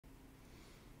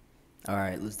All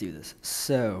right, let's do this.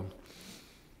 So,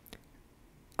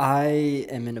 I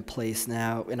am in a place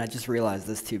now, and I just realized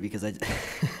this too because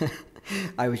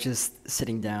I was just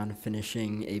sitting down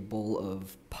finishing a bowl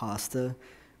of pasta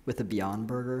with a Beyond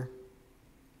Burger,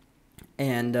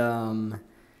 and I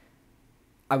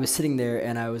was sitting there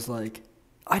and I was like,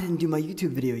 I didn't do my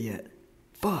YouTube video yet.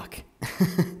 Fuck.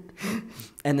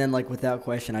 And then, like, without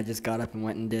question, I just got up and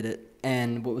went and did it.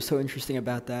 And what was so interesting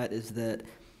about that is that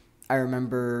I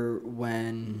remember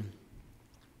when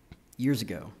years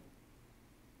ago,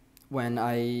 when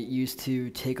I used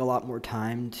to take a lot more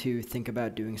time to think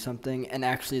about doing something and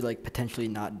actually like potentially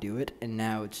not do it, and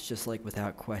now it's just like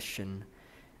without question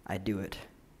I do it.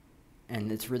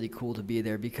 And it's really cool to be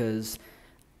there because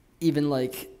even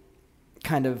like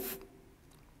kind of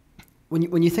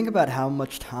when you think about how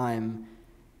much time,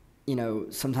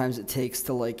 sometimes it takes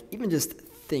to like even just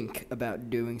think about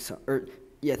doing so or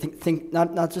yeah, think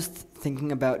not just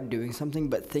thinking about doing something,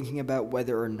 but thinking about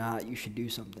whether or not you should do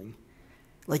something.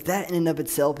 Like that in and of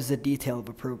itself is a detail of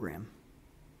a program.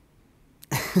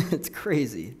 It's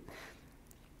crazy.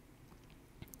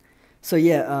 So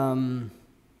yeah,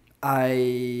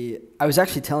 I was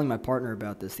actually telling my partner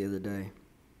about this the other day.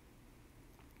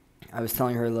 I was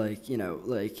telling her like,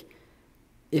 like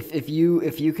if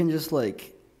you can just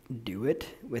like do it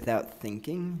without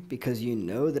thinking because you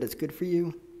know that it's good for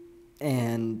you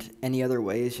and any other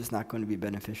way is just not going to be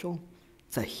beneficial,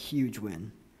 it's a huge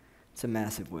win. It's a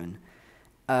massive win.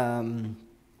 Um,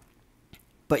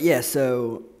 but yeah,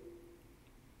 so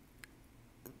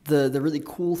the really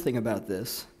cool thing about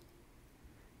this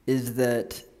is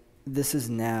that this is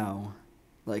now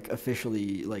like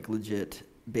officially like legit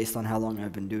based on how long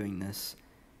I've been doing this,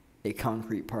 a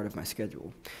concrete part of my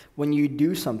schedule. When you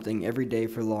do something every day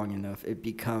for long enough, it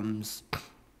becomes,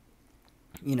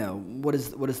 what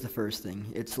is the first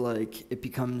thing? It's like it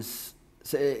becomes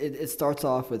so it starts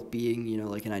off with being,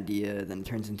 like an idea, then it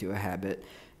turns into a habit,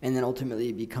 and then ultimately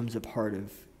it becomes a part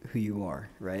of who you are,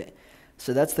 right?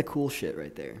 So that's the cool shit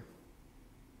right there.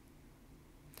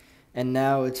 And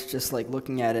now it's just like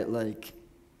looking at it like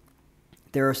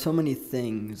there are so many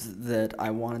things that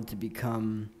I wanted to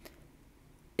become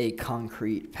a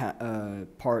concrete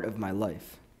part of my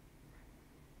life,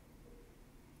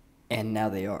 and now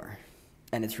they are.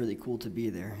 And it's really cool to be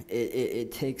there.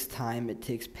 It takes time, it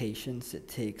takes patience, it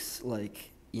takes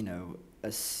like,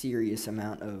 a serious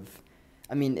amount of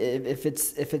I mean, if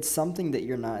it's something that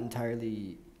you're not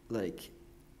entirely like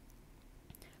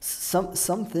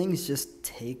some things just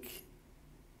take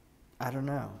I don't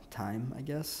know, time, I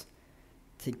guess.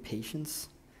 Take patience.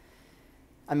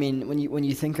 I mean, when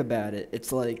you think about it,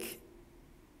 it's like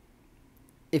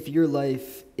if your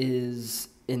life is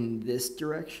in this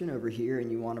direction over here and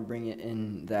you want to bring it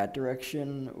in that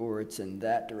direction, or it's in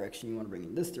that direction you want to bring it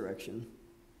in this direction,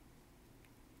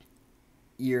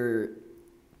 you're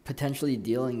potentially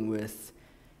dealing with,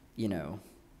 you know,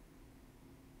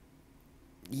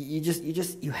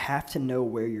 you have to know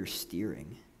where you're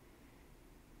steering,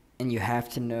 and you have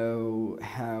to know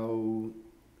how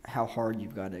hard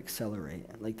you've got to accelerate.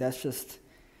 Like that's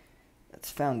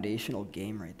foundational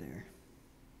game right there.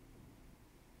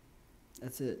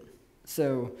 That's it.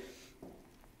 So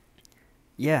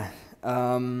yeah,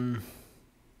 um,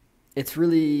 it's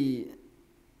really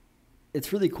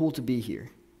it's really cool to be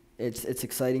here. It's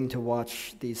exciting to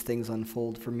watch these things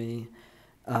unfold for me.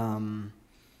 Um,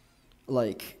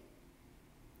 like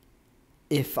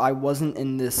if I wasn't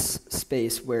in this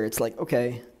space where it's like,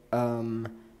 okay, um,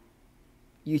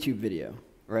 YouTube video,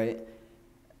 right?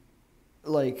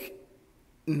 Like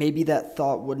maybe that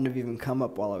thought wouldn't have even come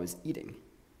up while I was eating.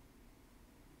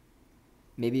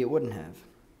 Maybe it wouldn't have.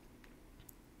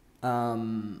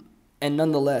 Um, and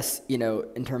nonetheless,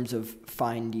 in terms of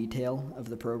fine detail of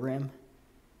the program,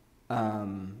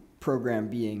 program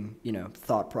being,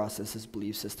 thought processes,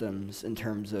 belief systems, in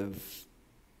terms of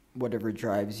whatever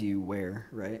drives you where,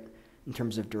 right? In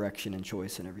terms of direction and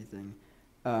choice and everything.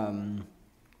 Um,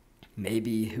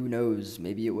 Maybe, who knows,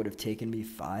 maybe it would have taken me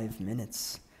 5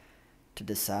 minutes to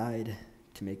decide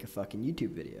to make a fucking YouTube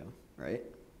video, right?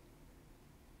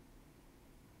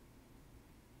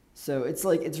 So it's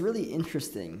like, it's really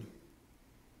interesting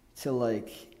to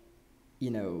like,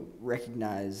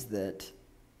 recognize that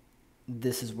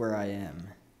this is where I am.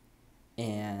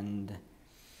 And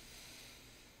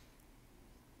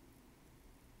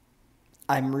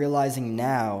I'm realizing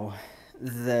now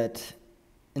that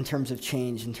in terms of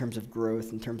change, in terms of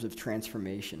growth, in terms of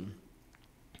transformation,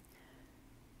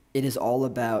 it is all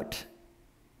about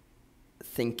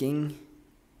thinking,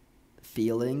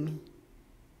 feeling,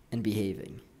 and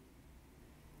behaving.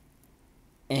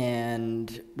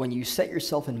 And when you set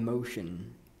yourself in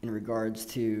motion, in regards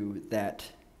to that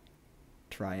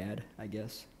triad, I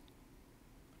guess.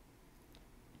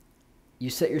 You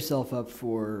set yourself up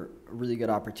for a really good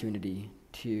opportunity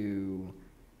to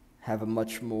have a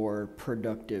much more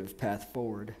productive path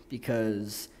forward,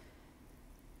 because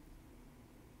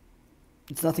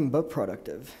it's nothing but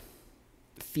productive.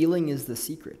 Feeling is the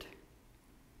secret,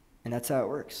 and that's how it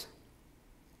works.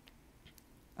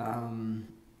 Um,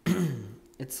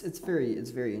 it's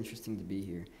very interesting to be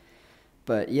here.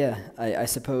 But yeah, I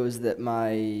suppose that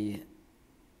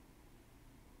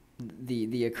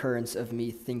the occurrence of me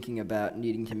thinking about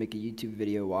needing to make a YouTube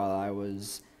video while I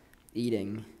was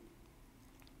eating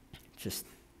just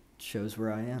shows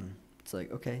where I am. It's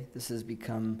like, okay, this has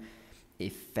become a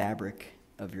fabric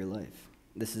of your life.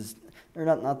 This is, or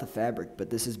not the fabric,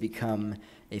 but this has become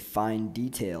a fine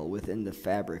detail within the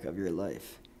fabric of your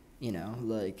life. You know,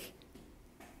 like,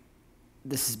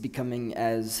 this is becoming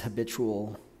as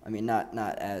habitual. I mean,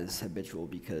 not as habitual,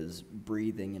 because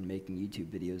breathing and making YouTube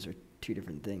videos are two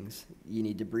different things. You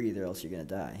need to breathe or else you're gonna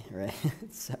die, right?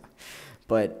 So,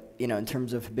 but you know, in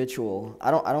terms of habitual,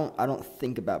 I don't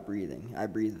think about breathing. I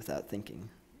breathe without thinking,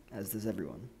 as does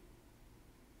everyone.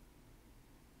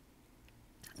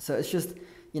 So it's just,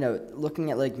 you know, looking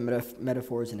at like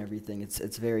metaphors and everything.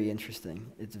 It's very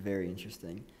interesting. It's very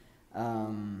interesting.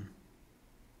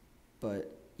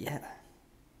 But yeah,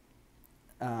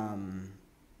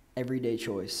 everyday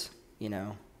choice. You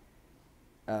know.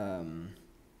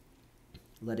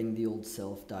 Letting the old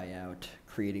self die out,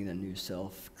 creating the new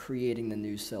self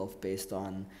based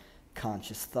on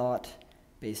conscious thought,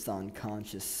 based on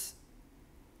conscious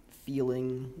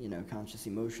feeling, you know, conscious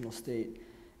emotional state,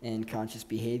 and conscious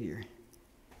behavior.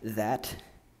 That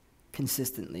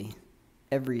consistently,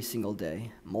 every single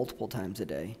day, multiple times a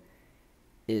day,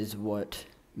 is what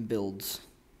builds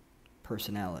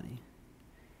personality.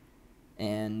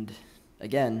 And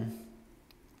again,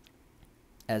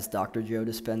 as Dr. Joe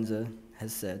Dispenza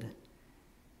has said,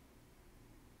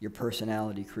 your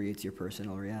personality creates your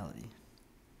personal reality.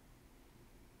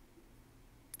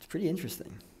 It's pretty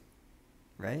interesting,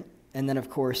 right? And then, of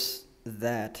course,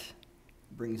 that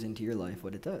brings into your life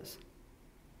what it does.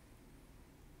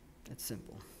 It's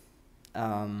simple.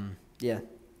 Yeah,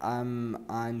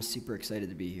 I'm super excited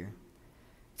to be here.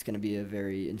 It's going to be a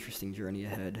very interesting journey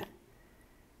ahead.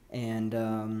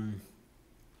 And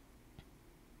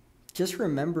just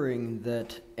remembering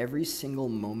that every single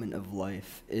moment of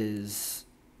life is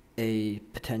a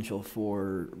potential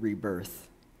for rebirth.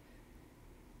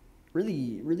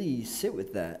 Really sit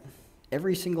with that.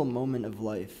 Every single moment of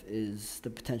life is the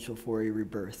potential for a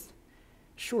rebirth.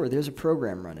 Sure, there's a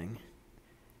program running,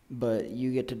 but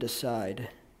you get to decide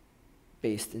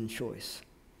based in choice.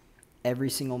 Every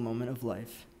single moment of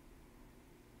life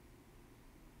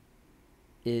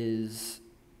is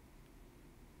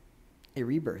a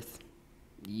rebirth.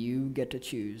 You get to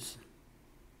choose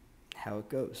how it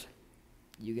goes.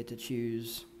 You get to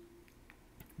choose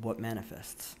what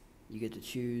manifests. You get to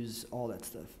choose all that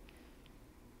stuff.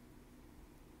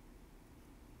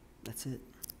 That's it.